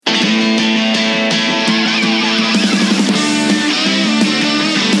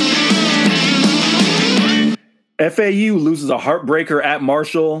FAU loses a heartbreaker at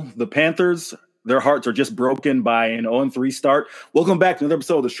Marshall. The Panthers, their hearts are just broken by an 0-3 start. Welcome back to another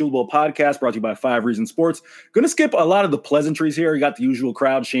episode of the Shula Bowl podcast brought to you by 5 Reasons Sports. Going to skip a lot of the pleasantries here. You got the usual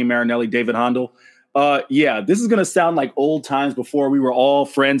crowd, Shane Marinelli, David Hondel. This is going to sound like old times before we were all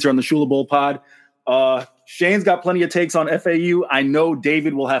friends here on the Shula Bowl pod. Shane's got plenty of takes on FAU. I know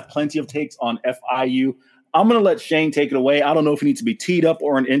David will have plenty of takes on FIU. I'm going to let Shane take it away. I don't know if it needs to be teed up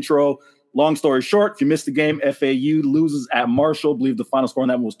or an intro. Long story short, if you missed the game, FAU loses at Marshall. I believe the final score on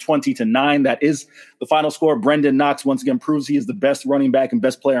that one was 20-9. That is the final score. Brendan Knox once again proves he is the best running back and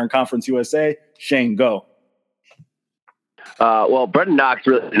best player in Conference USA. Shane, go. Brendan Knox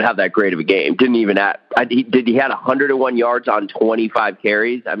really didn't have that great of a game. Didn't even he had 101 yards on 25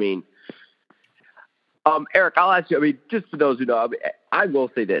 carries. I mean, Eric, I'll ask you, just for those who know, I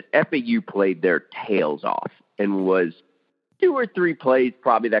will say this. FAU played their tails off and was 2 or 3 plays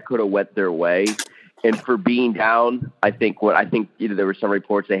probably that could have went their way. And for being down, I think there were some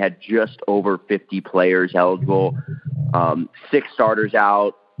reports they had just over 50 players eligible, 6 starters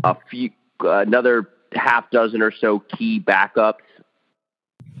out, another half dozen or so key backups.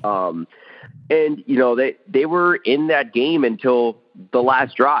 They were in that game until the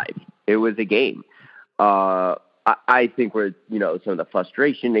last drive. It was a game. I think where, some of the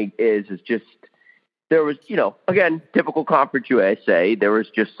frustration is just, there was, again, typical Conference USA. There was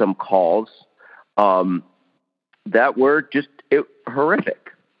just some calls that were just horrific.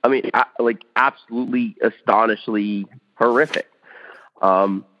 I mean, absolutely astonishingly horrific.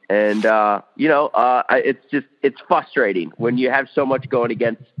 It's frustrating when you have so much going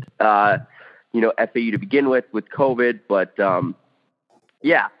against, FAU to begin with COVID. But,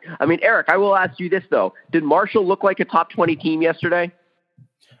 Eric, I will ask you this, though. Did Marshall look like a top 20 team yesterday?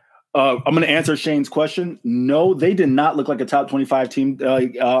 I'm going to answer Shane's question. No, they did not look like a top 25 team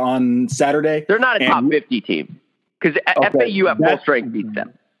on Saturday. They're not a top 50 team because FAU at full strength beats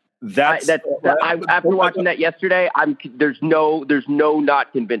them. After watching that yesterday, there's no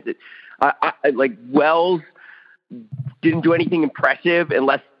not convinced. Wells didn't do anything impressive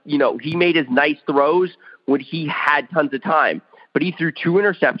unless he made his nice throws when he had tons of time. But he threw 2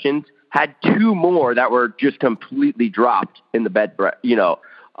 interceptions, had 2 more that were just completely dropped in the bed,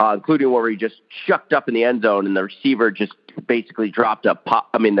 including where he just shucked up in the end zone and the receiver just basically dropped a pop.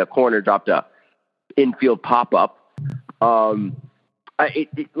 I mean, the corner dropped a infield pop up.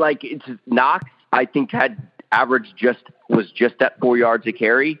 It's Knox, I think was just at 4 yards a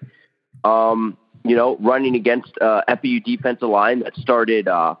carry. Running against FAU defensive line that started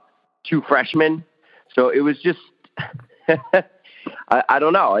 2 freshmen. So it was just, I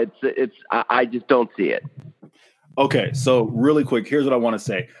don't know. I just don't see it. Okay, so really quick, here's what I want to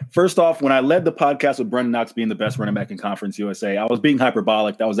say. First off, when I led the podcast with Brendan Knox being the best running back in Conference USA, I was being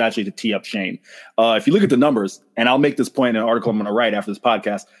hyperbolic. That was actually to tee up Shane. If you look at the numbers, and I'll make this point in an article I'm going to write after this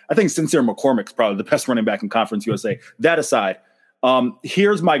podcast, I think Sincere McCormick's probably the best running back in Conference USA. That aside,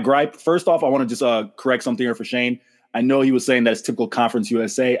 here's my gripe. First off, I want to just correct something here for Shane. I know he was saying that it's typical Conference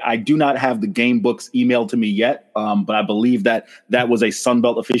USA. I do not have the game books emailed to me yet, but I believe that was a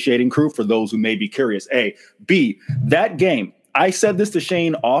Sunbelt officiating crew for those who may be curious. A. B. That game, I said this to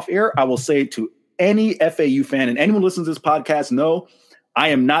Shane off air. I will say it to any FAU fan, and anyone who listens to this podcast know I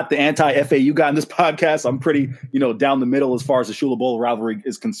am not the anti-FAU guy in this podcast. I'm pretty, down the middle as far as the Shula Bowl rivalry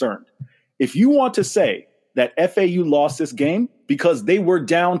is concerned. If you want to say that FAU lost this game because they were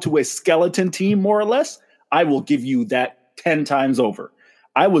down to a skeleton team, more or less, I will give you that 10 times over.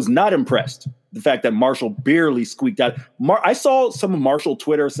 I was not impressed. The fact that Marshall barely squeaked out. I saw some of Marshall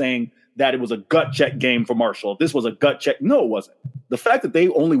Twitter saying that it was a gut check game for Marshall. This was a gut check. No, it wasn't. The fact that they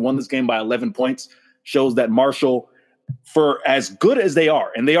only won this game by 11 points shows that Marshall, for as good as they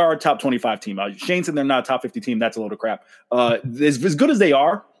are, and they are a top 25 team. Shane said they're not a top 50 team. That's a load of crap. As good as they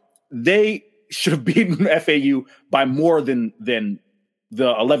are, they should have beaten FAU by more than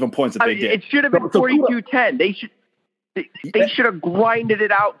the 11 points that they did. It should have been 42-10. They should have grinded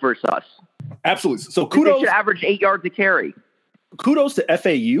it out versus us. Absolutely. So kudos. They should average 8 yards a carry. Kudos to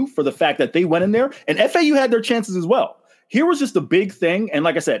FAU for the fact that they went in there, and FAU had their chances as well. Here was just the big thing, and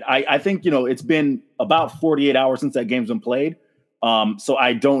like I said, I think it's been about 48 hours since that game's been played. So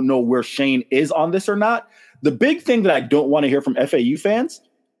I don't know where Shane is on this or not. The big thing that I don't want to hear from FAU fans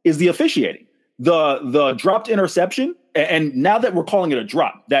is the officiating. The dropped interception. And now that we're calling it a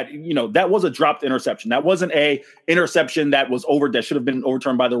drop, that was a dropped interception. That wasn't a interception that was that should have been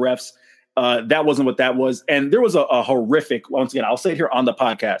overturned by the refs. That wasn't what that was. And there was a horrific, once again, I'll say it here on the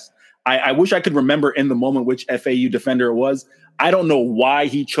podcast. I wish I could remember in the moment which FAU defender it was. I don't know why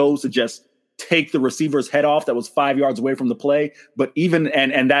he chose to just take the receiver's head off that was 5 yards away from the play. But even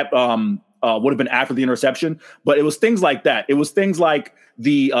and that would have been after the interception. But it was things like that. It was things like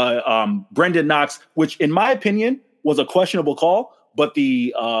the Brendan Knox, which in my opinion was a questionable call, but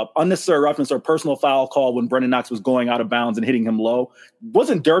the unnecessary roughness or personal foul call when Brendan Knox was going out of bounds and hitting him low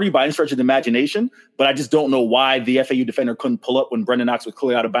wasn't dirty by any stretch of the imagination, but I just don't know why the FAU defender couldn't pull up when Brendan Knox was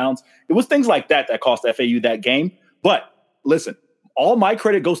clearly out of bounds. It was things like that that cost FAU that game. But listen, all my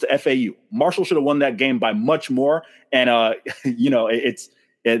credit goes to FAU. Marshall should have won that game by much more. And,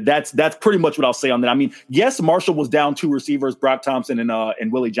 that's pretty much what I'll say on that. I mean, yes, Marshall was down 2 receivers, Brock Thompson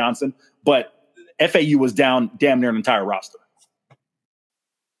and Willie Johnson, but FAU was down damn near an entire roster.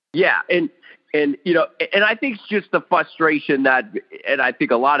 Yeah. And I think it's just the frustration and I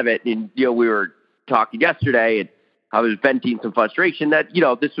think a lot of it, and, we were talking yesterday and I was venting some frustration that,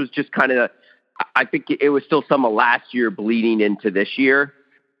 this was just kind of, I think it was still some of last year bleeding into this year.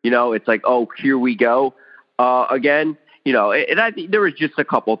 It's like, oh, here we go again. And I think there was just a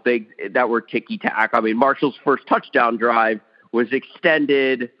couple things that were ticky-tack. I mean, Marshall's first touchdown drive was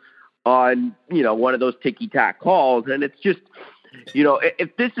extended on, one of those ticky-tack calls. And it's just,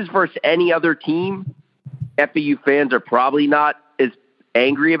 if this is versus any other team, FAU fans are probably not as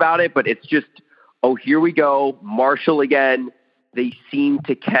angry about it, but it's just, oh, here we go. Marshall again. They seem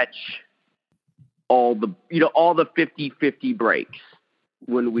to catch all the 50-50 breaks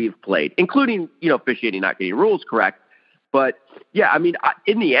when we've played, including, officiating not getting rules correct. But yeah, I mean,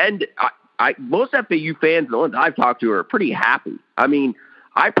 in the end, most FAU fans, the ones I've talked to, are pretty happy. I mean,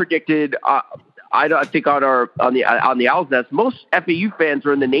 I predicted, I think on the Owl's Nest, most FAU fans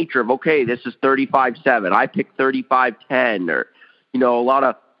are in the nature of, okay, this is 35-7. I picked 35-10, or a lot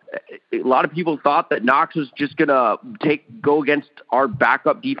of people thought that Knox was just gonna go against our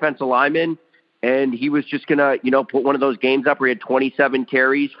backup defensive lineman, and he was just gonna put one of those games up where he had 27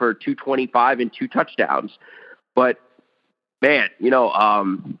 carries for 225 and 2 touchdowns. But man, it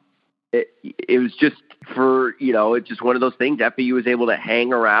was just it's just one of those things. FAU was able to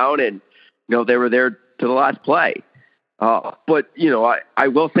hang around, and they were there to the last play. But I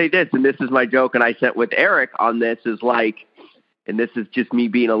will say this, and this is my joke, and I sent with Eric on this, is like, and this is just me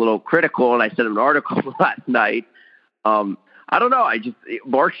being a little critical, and I sent an article last night. I don't know.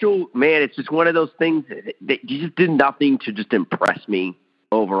 Marshall, man, it's just one of those things that you just did nothing to just impress me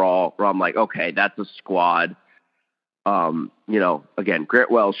overall, where I'm like, okay, that's a squad. Again,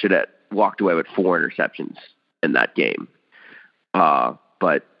 Grant Wells should have walked away with 4 interceptions in that game.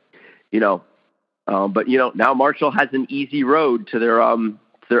 But now Marshall has an easy road to their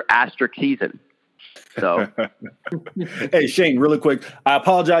asterisk season. So, hey, Shane, really quick, I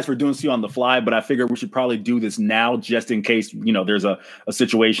apologize for doing this on the fly, but I figured we should probably do this now just in case, there's a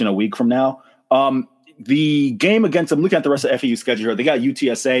situation a week from now. The game against, I'm looking at the rest of FAU schedule here. They got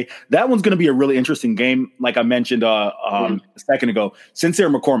UTSA. That one's going to be a really interesting game. Like I mentioned a second ago, Sincere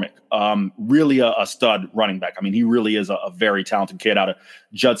McCormick, really a stud running back. I mean, he really is a very talented kid out of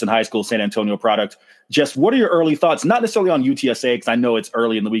Judson High School, San Antonio product. Just what are your early thoughts? Not necessarily on UTSA, because I know it's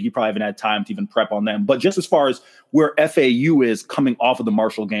early in the week. You probably haven't had time to even prep on them. But just as far as where FAU is coming off of the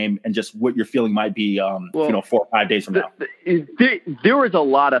Marshall game and just what your feeling might be, 4 or 5 days from now. There was a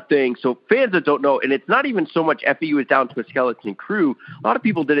lot of things. So fans that don't know, and it's not even so much FAU is down to a skeleton crew. A lot of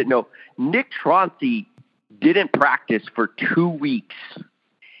people didn't know. Nick Tronci didn't practice for 2 weeks.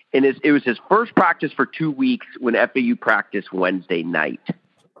 And it was his first practice for 2 weeks when FAU practiced Wednesday night.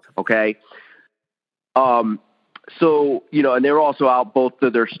 Okay. So, and they were also out both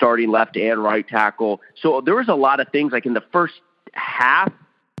of their starting left and right tackle. So there was a lot of things like in the first half,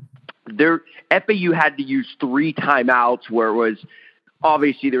 FAU had to use 3 timeouts where it was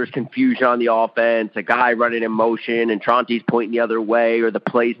obviously there was confusion on the offense, a guy running in motion and Tronti's pointing the other way, or the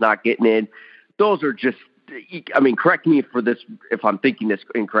play's not getting in. Those are just, I mean, correct me for this if I'm thinking this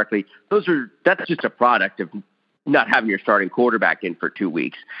incorrectly. That's just a product of not having your starting quarterback in for 2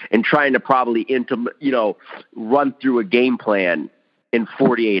 weeks and trying to probably run through a game plan in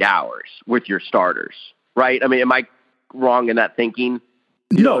 48 hours with your starters, right? I mean, am I wrong in that thinking?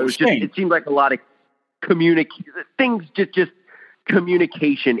 No, it seemed like a lot of just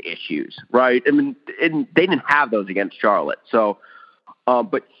communication issues, right? I mean, and they didn't have those against Charlotte. So,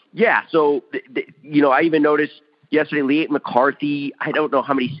 but yeah, so, I even noticed yesterday, Leighton McCarthy, I don't know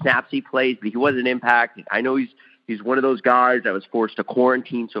how many snaps he plays, but he was an impact. I know he's one of those guys that was forced to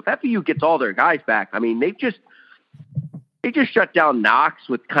quarantine. So if FAU gets all their guys back, I mean, they just shut down Knox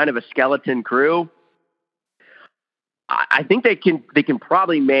with kind of a skeleton crew. I think they can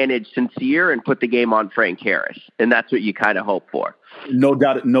probably manage Sincere and put the game on Frank Harris, and that's what you kind of hope for. No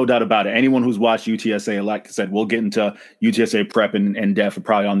doubt about it. Anyone who's watched UTSA, like I said, we'll get into UTSA prep and def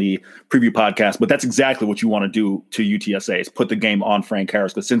probably on the preview podcast, but that's exactly what you want to do to UTSA is put the game on Frank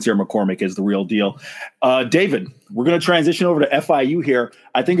Harris because Sincere McCormick is the real deal. David, we're going to transition over to FIU here.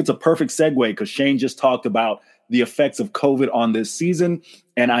 I think it's a perfect segue because Shane just talked about the effects of COVID on this season.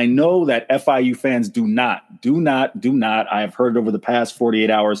 And I know that FIU fans do not. I have heard over the past 48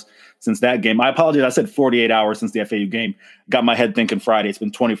 hours since that game. I apologize. I said 48 hours since the FAU game. Got my head thinking Friday. It's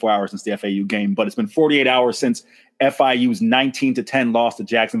been 24 hours since the FAU game, but it's been 48 hours since FIU's 19-10 loss to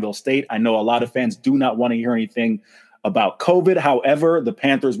Jacksonville State. I know a lot of fans do not want to hear anything about COVID. However, the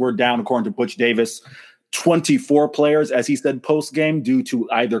Panthers were down, according to Butch Davis, 24 players, as he said, post-game due to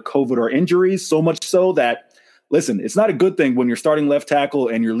either COVID or injuries, so much so that listen, it's not a good thing when you're starting left tackle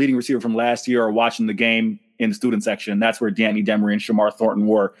and your leading receiver from last year are watching the game in the student section. That's where D'Anthony Demery and Shamar Thornton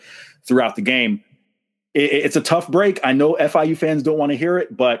were throughout the game. It's a tough break. I know FIU fans don't want to hear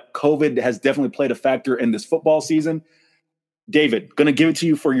it, but COVID has definitely played a factor in this football season. David, going to give it to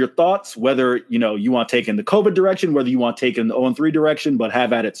you for your thoughts, whether you want to take in the COVID direction, whether you want to take in the 0-3 direction, but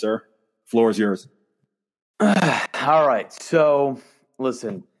have at it, sir. Floor is yours. All right. So,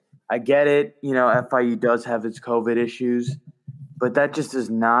 listen. I get it, FIU does have its COVID issues, but that just does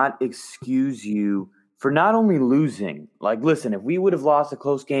not excuse you for not only losing. Like, listen, if we would have lost a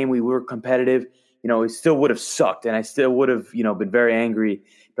close game, we were competitive, it still would have sucked, and I still would have, been very angry.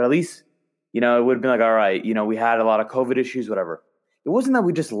 But at least, it would have been like, all right, we had a lot of COVID issues, whatever. It wasn't that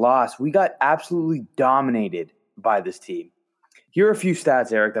we just lost. We got absolutely dominated by this team. Here are a few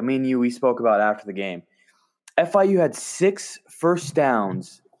stats, Eric, that me and you, we spoke about after the game. FIU had 6 first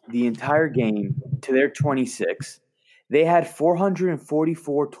downs the entire game to their 26. They had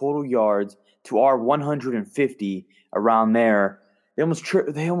 444 total yards to our 150 around there. They almost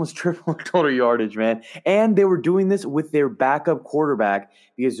tripled total yardage, man. And they were doing this with their backup quarterback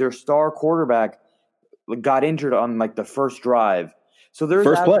because their star quarterback got injured on the first drive. So there's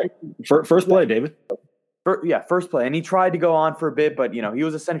first play, David. First play. And he tried to go on for a bit, but he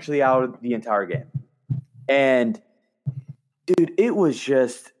was essentially out the entire game. And dude,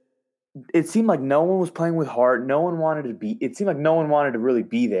 it seemed like no one was playing with heart. It seemed like no one wanted to really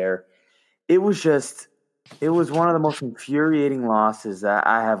be there. It was one of the most infuriating losses that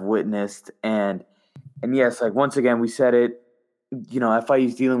I have witnessed. And yes, once again, we said it,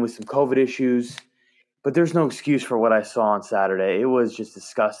 FIU's dealing with some COVID issues, but there's no excuse for what I saw on Saturday. It was just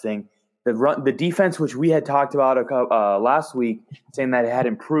disgusting. The defense, which we had talked about last week, saying that it had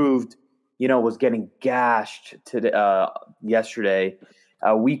improved, was getting gashed yesterday.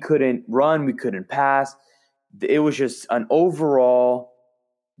 We couldn't run. We couldn't pass. It was just an overall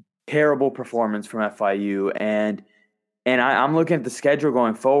terrible performance from FIU. And I'm looking at the schedule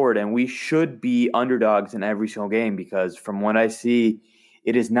going forward, and we should be underdogs in every single game because from what I see,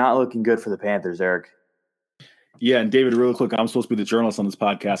 it is not looking good for the Panthers, Eric. Yeah, and David, real quick, I'm supposed to be the journalist on this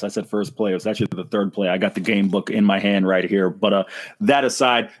podcast. I said first play. It was actually the third play. I got the game book in my hand right here. But that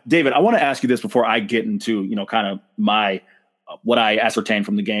aside, David, I want to ask you this before I get into, kind of my what I ascertained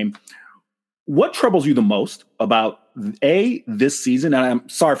from the game. What troubles you the most about, this season? And I'm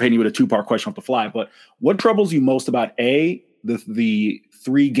sorry for hitting you with a two-part question off the fly, but what troubles you most about, the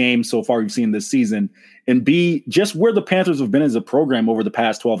 3 games so far you've seen this season, and B, just where the Panthers have been as a program over the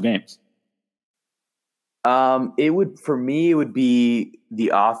past 12 games? It would be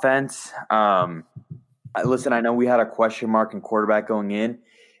the offense. Listen, I know we had a question mark in quarterback going in,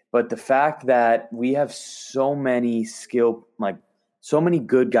 but the fact that we have so many so many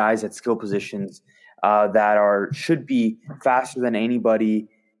good guys at skill positions that should be faster than anybody,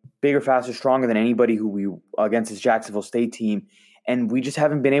 bigger, faster, stronger than anybody who we against this Jacksonville State team, and we just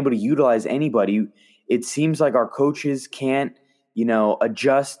haven't been able to utilize anybody. It seems like our coaches can't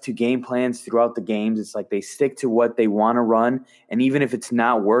adjust to game plans throughout the games. It's like they stick to what they want to run. And even if it's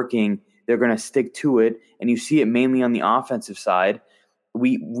not working, they're going to stick to it. And you see it mainly on the offensive side.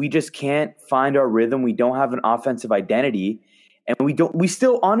 We just can't find our rhythm. We don't have an offensive identity. And we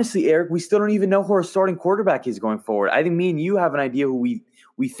still, honestly, Eric, we still don't even know who our starting quarterback is going forward. I think me and you have an idea who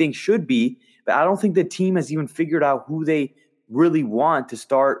we think should be, but I don't think the team has even figured out who they really want to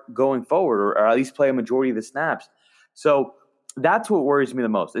start going forward, or at least play a majority of the snaps. So that's what worries me the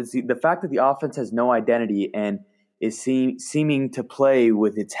most. It's the fact that the offense has no identity and is seeming to play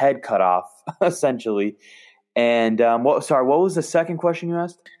with its head cut off, essentially. And what was the second question you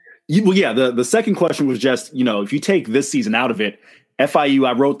asked? Well, yeah, the second question was just, if you take this season out of it FIU,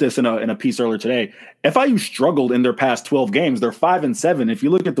 I wrote this in a piece earlier today. FIU struggled in their past 12 games. They're 5-7. If you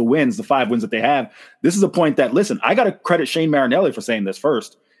look at the wins, the 5 wins that they have, this is a point that, listen, I got to credit Shane Marinelli for saying this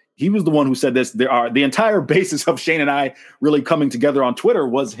first. He was the one who said this. The entire basis of Shane and I really coming together on Twitter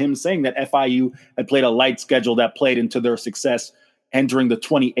was him saying that FIU had played a light schedule that played into their success entering the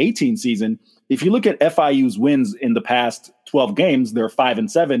 2018 season. If you look at FIU's wins in the past 12 games, they're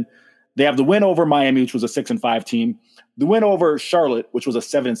 5-7. They have the win over Miami, which was a 6-5 team, the win over Charlotte, which was a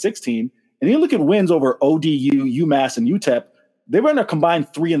 7-6 team. And you look at wins over ODU, UMass, and UTEP, they were in a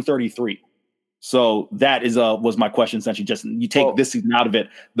combined 3-33. So that was my question. Essentially, just you take this season out of it,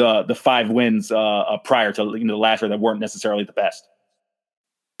 the 5 wins prior to the last year that weren't necessarily the best.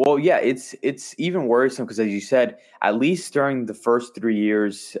 Well, yeah, it's even worrisome because, as you said, at least during the first 3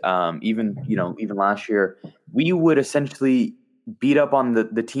 years, even last year, we would essentially beat up on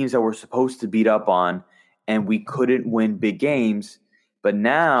the teams that we're supposed to beat up on, and we couldn't win big games. But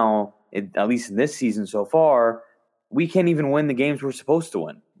now, at least in this season so far, we can't even win the games we're supposed to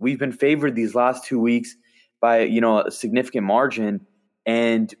win. We've been favored these last 2 weeks by a significant margin,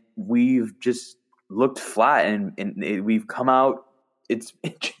 and we've just looked flat, and we've come out. It's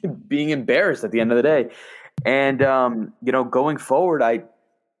being embarrassed at the end of the day, and going forward, I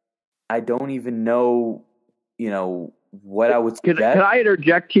don't even know what I would suggest. Can I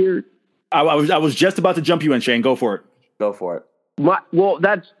interject here? I was just about to jump you in, Shane. Go for it. Go for it.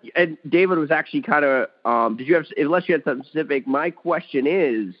 And David was actually kind of, unless you had something specific, my question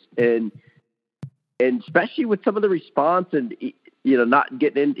is, and especially with some of the response and, not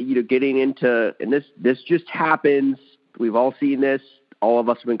getting into, and this just happens. We've all seen this. All of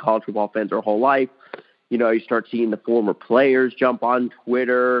us have been college football fans our whole life. You start seeing the former players jump on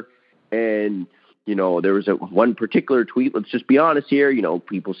Twitter, and, there was one particular tweet, let's just be honest here,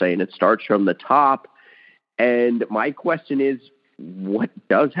 people saying it starts from the top. And my question is, what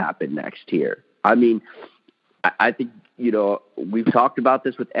does happen next year? I mean, I think, we've talked about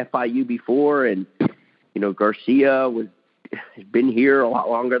this with FIU before, and, Garcia has been here a lot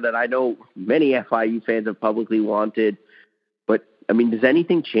longer than I know many FIU fans have publicly wanted. But, I mean, does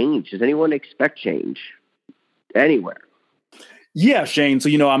anything change? Does anyone expect change anywhere? Yeah, Shane. So,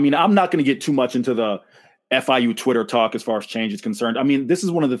 I'm not going to get too much into the FIU Twitter talk as far as change is concerned. I mean, this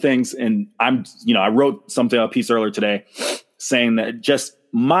is one of the things, and I wrote a piece earlier today saying that just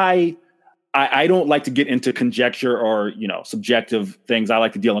I don't like to get into conjecture or, subjective things. I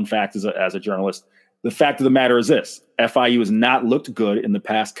like to deal in facts as a journalist. The fact of the matter is this: FIU has not looked good in the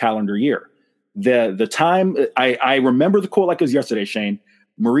past calendar year. The time I remember the quote like it was yesterday, Shane.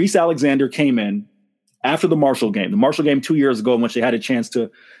 Maurice Alexander came in after the Marshall game 2 years ago, in which they had a chance to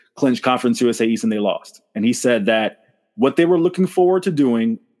clinch Conference USA East and they lost. And he said that what they were looking forward to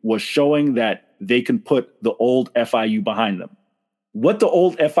doing was showing that they can put the old FIU behind them. What the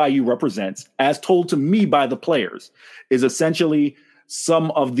old FIU represents, as told to me by the players, is essentially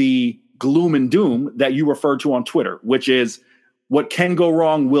some of the gloom and doom that you referred to on Twitter, which is what can go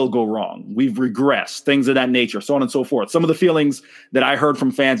wrong will go wrong. We've regressed, things of that nature, so on and so forth. Some of the feelings that I heard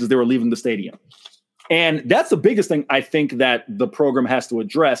from fans as they were leaving the stadium. And that's the biggest thing I think that the program has to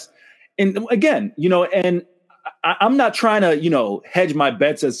address. And again, and I'm not trying to, hedge my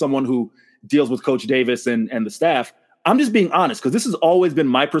bets as someone who deals with Coach Davis and the staff. I'm just being honest, because this has always been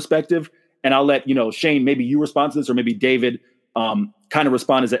my perspective. And I'll let, Shane, maybe you respond to this, or maybe David kind of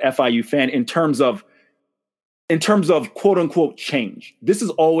respond as an FIU fan in terms of quote unquote change. This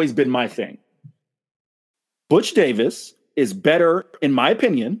has always been my thing. Butch Davis is better, in my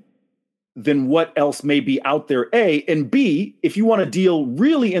opinion, than what else may be out there, A. And B, if you want to deal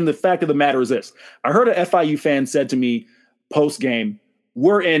really in the fact of the matter is this. I heard a FIU fan said to me post-game,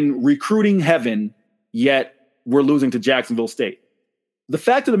 we're in recruiting heaven, yet we're losing to Jacksonville State. The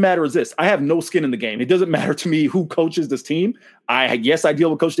fact of the matter is this. I have no skin in the game. It doesn't matter to me who coaches this team. I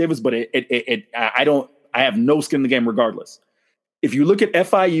deal with Coach Davis, but I have no skin in the game regardless. If you look at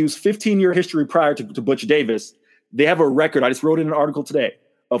FIU's 15-year history prior to Butch Davis, they have a record. I just wrote in an article today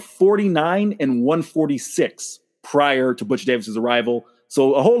of 49-146 prior to Butch Davis's arrival.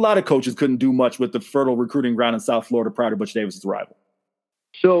 So a whole lot of coaches couldn't do much with the fertile recruiting ground in South Florida prior to Butch Davis's arrival.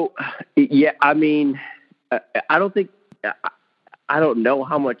 So, yeah, I mean, I don't know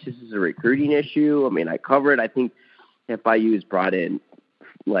how much this is a recruiting issue. I mean, I cover it. I think FIU has brought in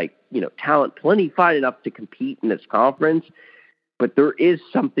talent plenty fine enough to compete in this conference, but there is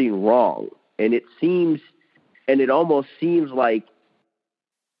something wrong. And it almost seems like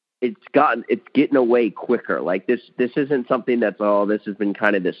it's getting away quicker. Like this isn't something that's, this has been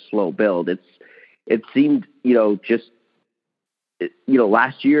kind of this slow build. It seemed,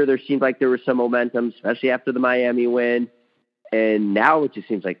 last year there seemed like there was some momentum, especially after the Miami win. And now it just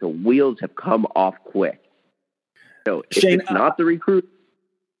seems like the wheels have come off quick. So if Shane, it's not the recruit,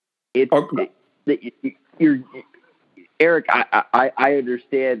 you're Eric. I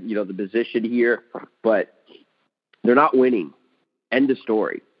understand, the position here, but they're not winning. End of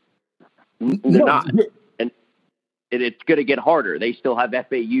story. They're not, and it's going to get harder. They still have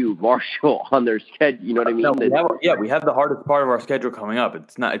FAU, Marshall on their schedule. You know what I mean? No, we have the hardest part of our schedule coming up.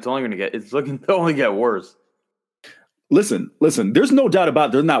 It's looking to only get worse. Listen, there's no doubt about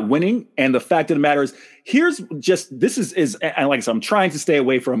it. They're not winning. And the fact of the matter is, and like I said, I'm trying to stay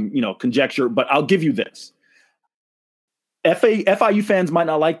away from, conjecture, but I'll give you this. FIU fans might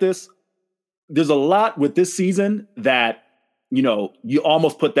not like this. There's a lot with this season that, you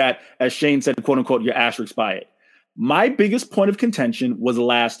almost put that, as Shane said, quote unquote, your asterisk by it. My biggest point of contention was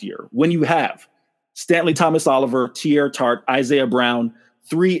last year when you have Stanley Thomas Oliver, Tierre Tart, Isaiah Brown,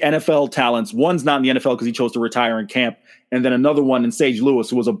 3 NFL talents. One's not in the NFL because he chose to retire in camp. And then another one in Sage Lewis,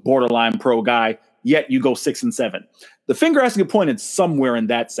 who was a borderline pro guy, yet you go 6-7. The finger has to get pointed somewhere in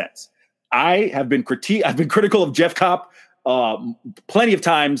that sense. I've been critical of Jeff Kopp plenty of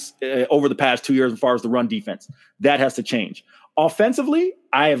times over the past 2 years as far as the run defense. That has to change. Offensively,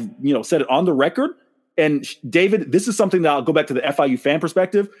 I have said it on the record. And David, this is something that I'll go back to the FIU fan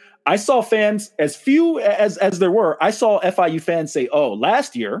perspective. I saw fans, as few as there were, I saw FIU fans say,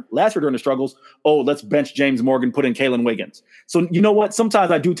 last year during the struggles, let's bench James Morgan, put in Kalen Wiggins. So you know what? Sometimes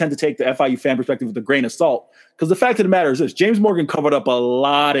I do tend to take the FIU fan perspective with a grain of salt, because the fact of the matter is this: James Morgan covered up a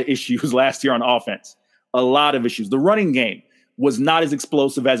lot of issues last year on offense, a lot of issues. The running game was not as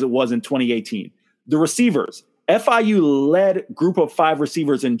explosive as it was in 2018. The receivers, FIU led group of 5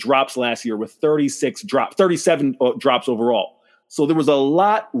 receivers in drops last year with 37 drops overall. So there was a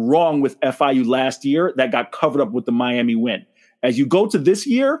lot wrong with FIU last year that got covered up with the Miami win. As you go to this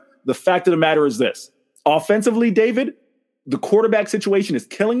year, the fact of the matter is this. Offensively, David, the quarterback situation is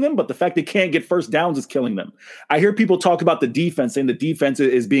killing them, but the fact they can't get first downs is killing them. I hear people talk about the defense, saying the defense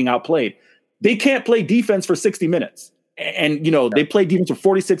is being outplayed. They can't play defense for 60 minutes. And, they played defense for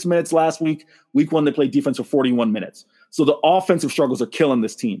 46 minutes last week. Week 1, they played defense for 41 minutes. So the offensive struggles are killing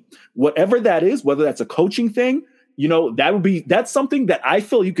this team. Whatever that is, whether that's a coaching thing, that's something that I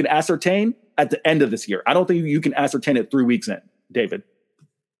feel you can ascertain at the end of this year. I don't think you can ascertain it 3 weeks in, David.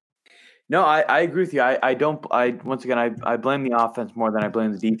 No, I agree with you. I blame the offense more than I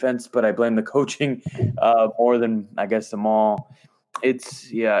blame the defense, but I blame the coaching more than I guess them all. It's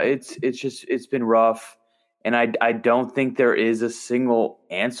been rough. And I don't think there is a single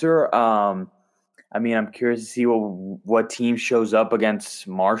answer. I'm curious to see what team shows up against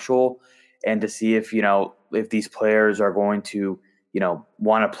Marshall, and to see if these players are going to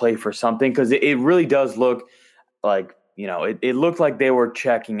want to play for something, because it really does look like it looked like they were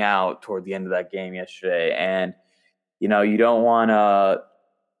checking out toward the end of that game yesterday, and you don't want to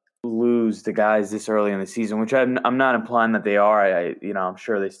lose the guys this early in the season, which I'm not implying that they are. I'm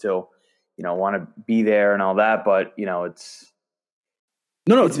sure they still want to be there and all that, but it's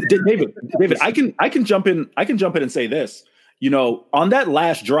David. I can jump in and say this. On that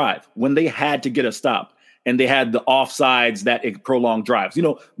last drive when they had to get a stop and they had the offsides that it prolonged drives,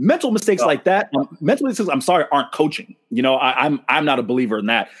 mental mistakes like that. Mental mistakes, I'm sorry, aren't coaching. I'm not a believer in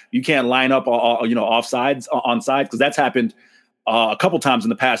that. You can't line up offsides on sides, because that's happened a couple times in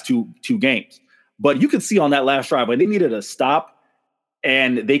the past two games. But you could see on that last drive when they needed a stop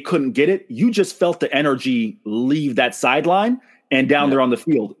and they couldn't get it, you just felt the energy leave that sideline and down there on the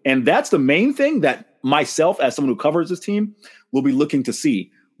field. And that's the main thing that myself, as someone who covers this team, will be looking to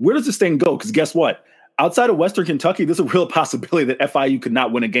see. Where does this thing go? Because guess what? Outside of Western Kentucky, there's a real possibility that FIU could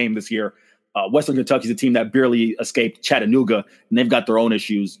not win a game this year. Western Kentucky is a team that barely escaped Chattanooga, and they've got their own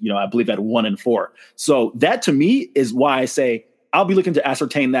issues, I believe at 1-4. So that to me is why I say I'll be looking to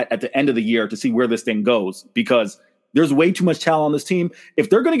ascertain that at the end of the year to see where this thing goes, because there's way too much talent on this team. If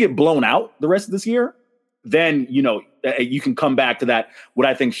they're going to get blown out the rest of this year, then, you can come back to that, what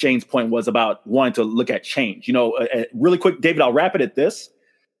I think Shane's point was about wanting to look at change. Really quick, David, I'll wrap it at this.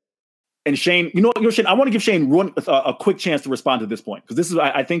 And Shane, Shane, I want to give Shane a quick chance to respond to this point, because this is,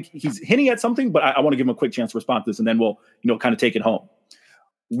 I think he's hinting at something, but I want to give him a quick chance to respond to this, and then we'll, kind of take it home.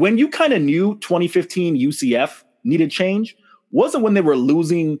 When you kind of knew 2015 UCF needed change, wasn't when they were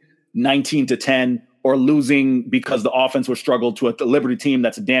losing 19-10 or losing because the offense was struggled to a Liberty team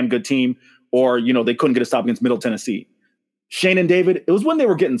that's a damn good team, or, they couldn't get a stop against Middle Tennessee. Shane and David, it was when they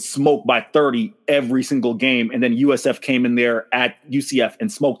were getting smoked by 30 every single game, and then USF came in there at UCF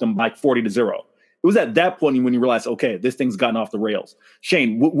and smoked them by 40-0. It was at that point when you realized, okay, this thing's gotten off the rails.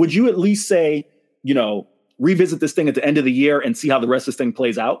 Shane, would you at least say, revisit this thing at the end of the year and see how the rest of this thing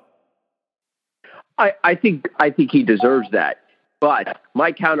plays out? I think he deserves that. But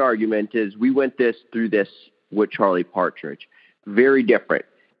my counter argument is we went through this with Charlie Partridge. Very different.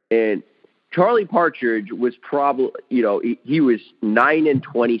 And Charlie Partridge was probably, he was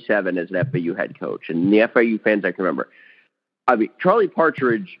 9-27 as an FAU head coach. And the FAU fans I can remember. I mean, Charlie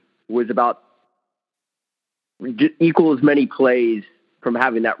Partridge was about equal as many plays from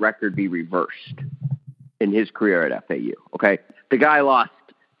having that record be reversed in his career at FAU. Okay. The guy lost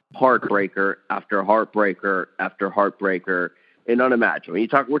heartbreaker after heartbreaker after heartbreaker and unimaginable.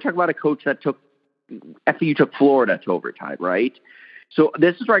 We're talking about a coach that FAU took Florida to overtime, right? So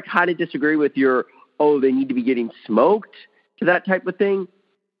this is where I kind of disagree with your, they need to be getting smoked to that type of thing.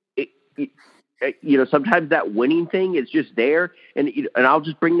 Sometimes that winning thing is just there. And I'll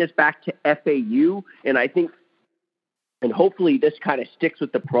just bring this back to FAU. And I think, and hopefully this kind of sticks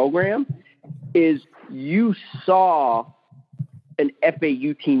with the program, is you saw an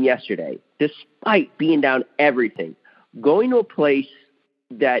FAU team yesterday, despite being down everything, going to a place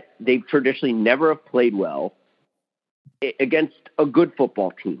that they've traditionally never have played well against a good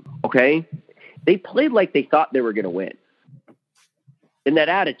football team, okay? They played like they thought they were going to win. And that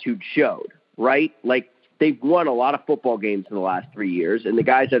attitude showed, right? Like, they've won a lot of football games in the last 3 years, and the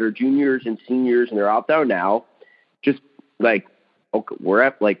guys that are juniors and seniors and they're out there now, just like, okay,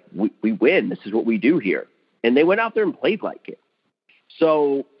 we win. This is what we do here. And they went out there and played like it.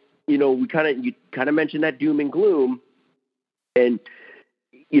 So, you kind of mentioned that doom and gloom, and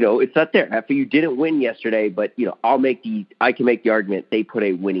it's not there. FAU didn't win yesterday, but I can make the argument they put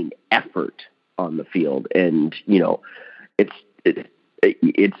a winning effort on the field, and it's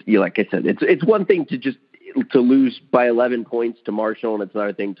like I said, it's one thing to lose by 11 points to Marshall, and it's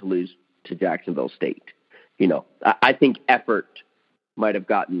another thing to lose to Jacksonville State. I think effort might have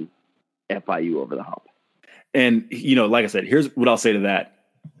gotten FIU over the hump. And, like I said, here's what I'll say to that.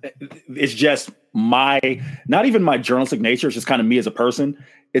 It's just not even my journalistic nature. It's just kind of me as a person.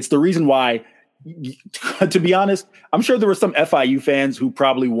 It's the reason why, to be honest, I'm sure there were some FIU fans who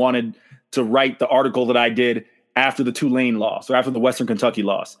probably wanted to write the article that I did after the Tulane loss or after the Western Kentucky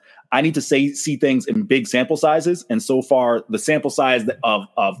loss. I need to see things in big sample sizes. And so far, the sample size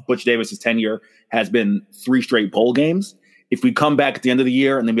of Butch Davis's tenure has been 3 straight bowl games. If we come back at the end of the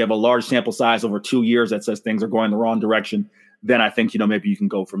year and then we have a large sample size over 2 years that says things are going the wrong direction, then I think, maybe you can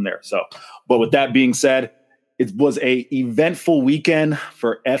go from there. So, but with that being said, it was a eventful weekend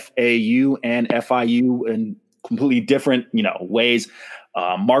for FAU and FIU in completely different, ways.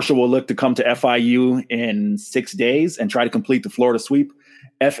 Marshall will look to come to FIU in 6 days and try to complete the Florida sweep.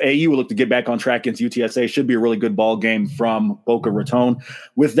 FAU will look to get back on track against UTSA. Should be a really good ball game from Boca Raton.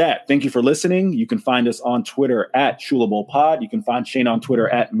 With that, thank you for listening. You can find us on Twitter at ShulaBowlPod. You can find Shane on Twitter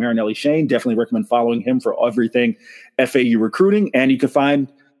at Marinelli Shane. Definitely recommend following him for everything FAU recruiting. And you can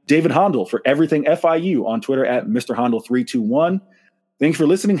find David Hondel for everything FIU on Twitter at Mr. Hondel321. Thanks for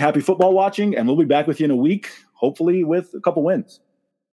listening. Happy football watching. And we'll be back with you in a week, hopefully with a couple wins.